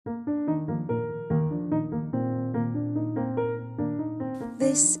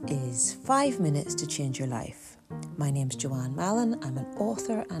This is 5 Minutes to Change Your Life. My name's Joanne Mallon. I'm an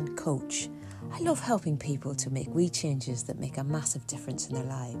author and coach. I love helping people to make wee changes that make a massive difference in their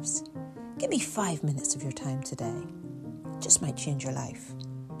lives. Give me 5 minutes of your time today. It just might change your life.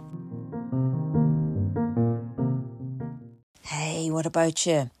 Hey, what about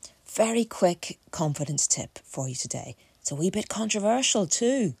you? Very quick confidence tip for you today. It's a wee bit controversial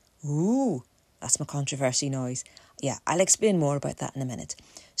too. Ooh, that's my controversy noise. Yeah, I'll explain more about that in a minute.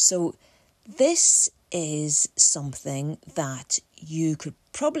 So this is something that you could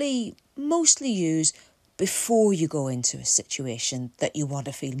probably mostly use before you go into a situation that you want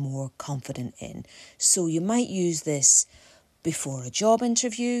to feel more confident in. So you might use this before a job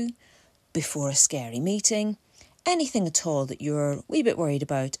interview, before a scary meeting, anything at all that you're a wee bit worried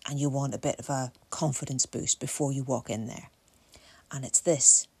about and you want a bit of a confidence boost before you walk in there. And it's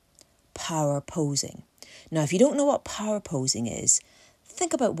this, power posing. Now, if you don't know what power posing is,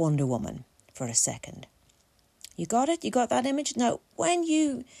 think about Wonder Woman for a second. You got it? You got that image? Now, when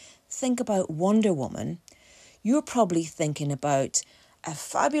you think about Wonder Woman, you're probably thinking about a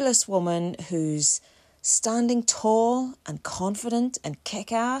fabulous woman who's standing tall and confident and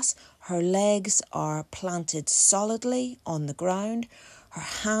kick-ass. Her legs are planted solidly on the ground. Her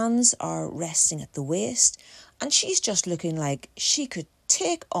hands are resting at the waist. And she's just looking like she could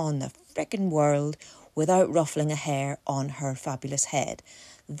take on the frickin' world without ruffling a hair on her fabulous head.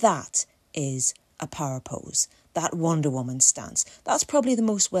 That is a power pose. That Wonder Woman stance. That's probably the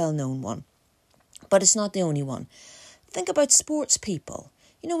most well-known one. But it's not the only one. Think about sports people.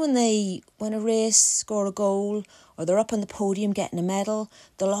 You know, when they win a race, score a goal, or they're up on the podium getting a medal,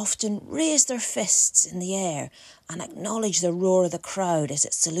 they'll often raise their fists in the air and acknowledge the roar of the crowd as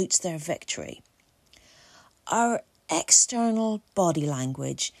it salutes their victory. Our external body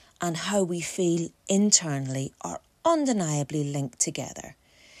language and how we feel internally are undeniably linked together.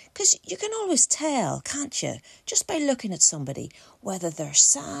 Because you can always tell, can't you, just by looking at somebody, whether they're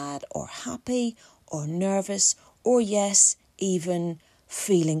sad or happy or nervous or, yes, even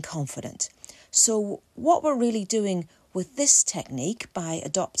feeling confident. So what we're really doing with this technique by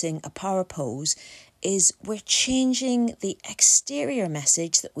adopting a power pose is we're changing the exterior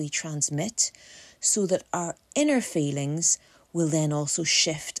message that we transmit so that our inner feelings will then also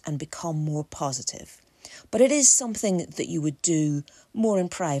shift and become more positive. But it is something that you would do more in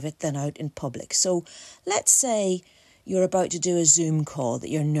private than out in public. So let's say you're about to do a Zoom call that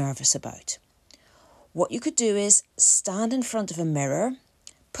you're nervous about. What you could do is stand in front of a mirror,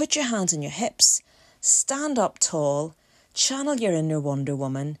 put your hands on your hips, stand up tall, channel your inner Wonder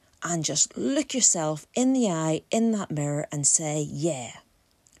Woman, and just look yourself in the eye in that mirror and say, yeah,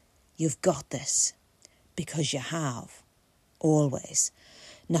 you've got this, because you have, always.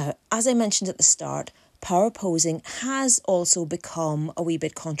 Now, as I mentioned at the start, power posing has also become a wee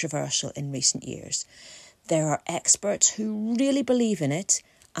bit controversial in recent years. There are experts who really believe in it,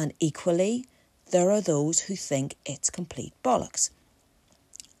 and equally, there are those who think it's complete bollocks.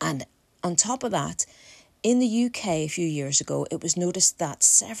 And on top of that, in the UK a few years ago, it was noticed that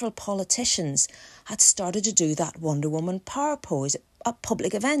several politicians had started to do that Wonder Woman power pose at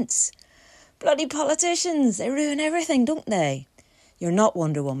public events. Bloody politicians, they ruin everything, don't they? You're not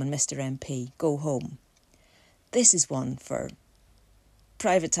Wonder Woman, Mr. MP. Go home. This is one for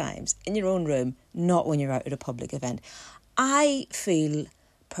private times, in your own room, not when you're out at a public event. I feel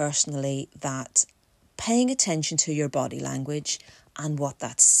personally that paying attention to your body language and what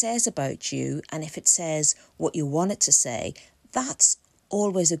that says about you, and if it says what you want it to say, that's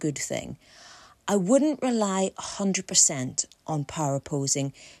always a good thing. I wouldn't rely 100% on power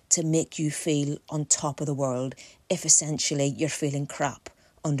posing to make you feel on top of the world if essentially you're feeling crap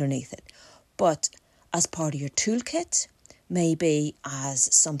underneath it. But as part of your toolkit, maybe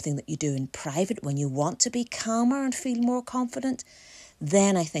as something that you do in private when you want to be calmer and feel more confident,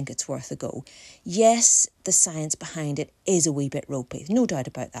 then I think it's worth a go. Yes, the science behind it is a wee bit ropey, no doubt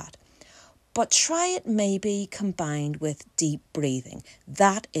about that. But try it maybe combined with deep breathing.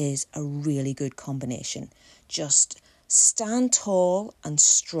 That is a really good combination. Just stand tall and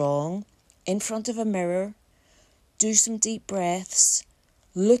strong in front of a mirror, do some deep breaths,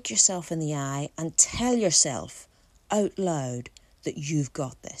 look yourself in the eye and tell yourself out loud that you've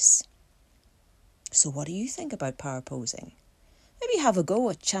got this. So what do you think about power posing? Maybe have a go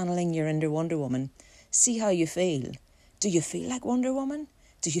at channeling your inner Wonder Woman. See how you feel. Do you feel like Wonder Woman?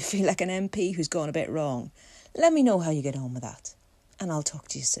 Do you feel like an MP who's gone a bit wrong? Let me know how you get on with that, and I'll talk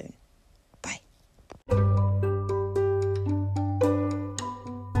to you soon.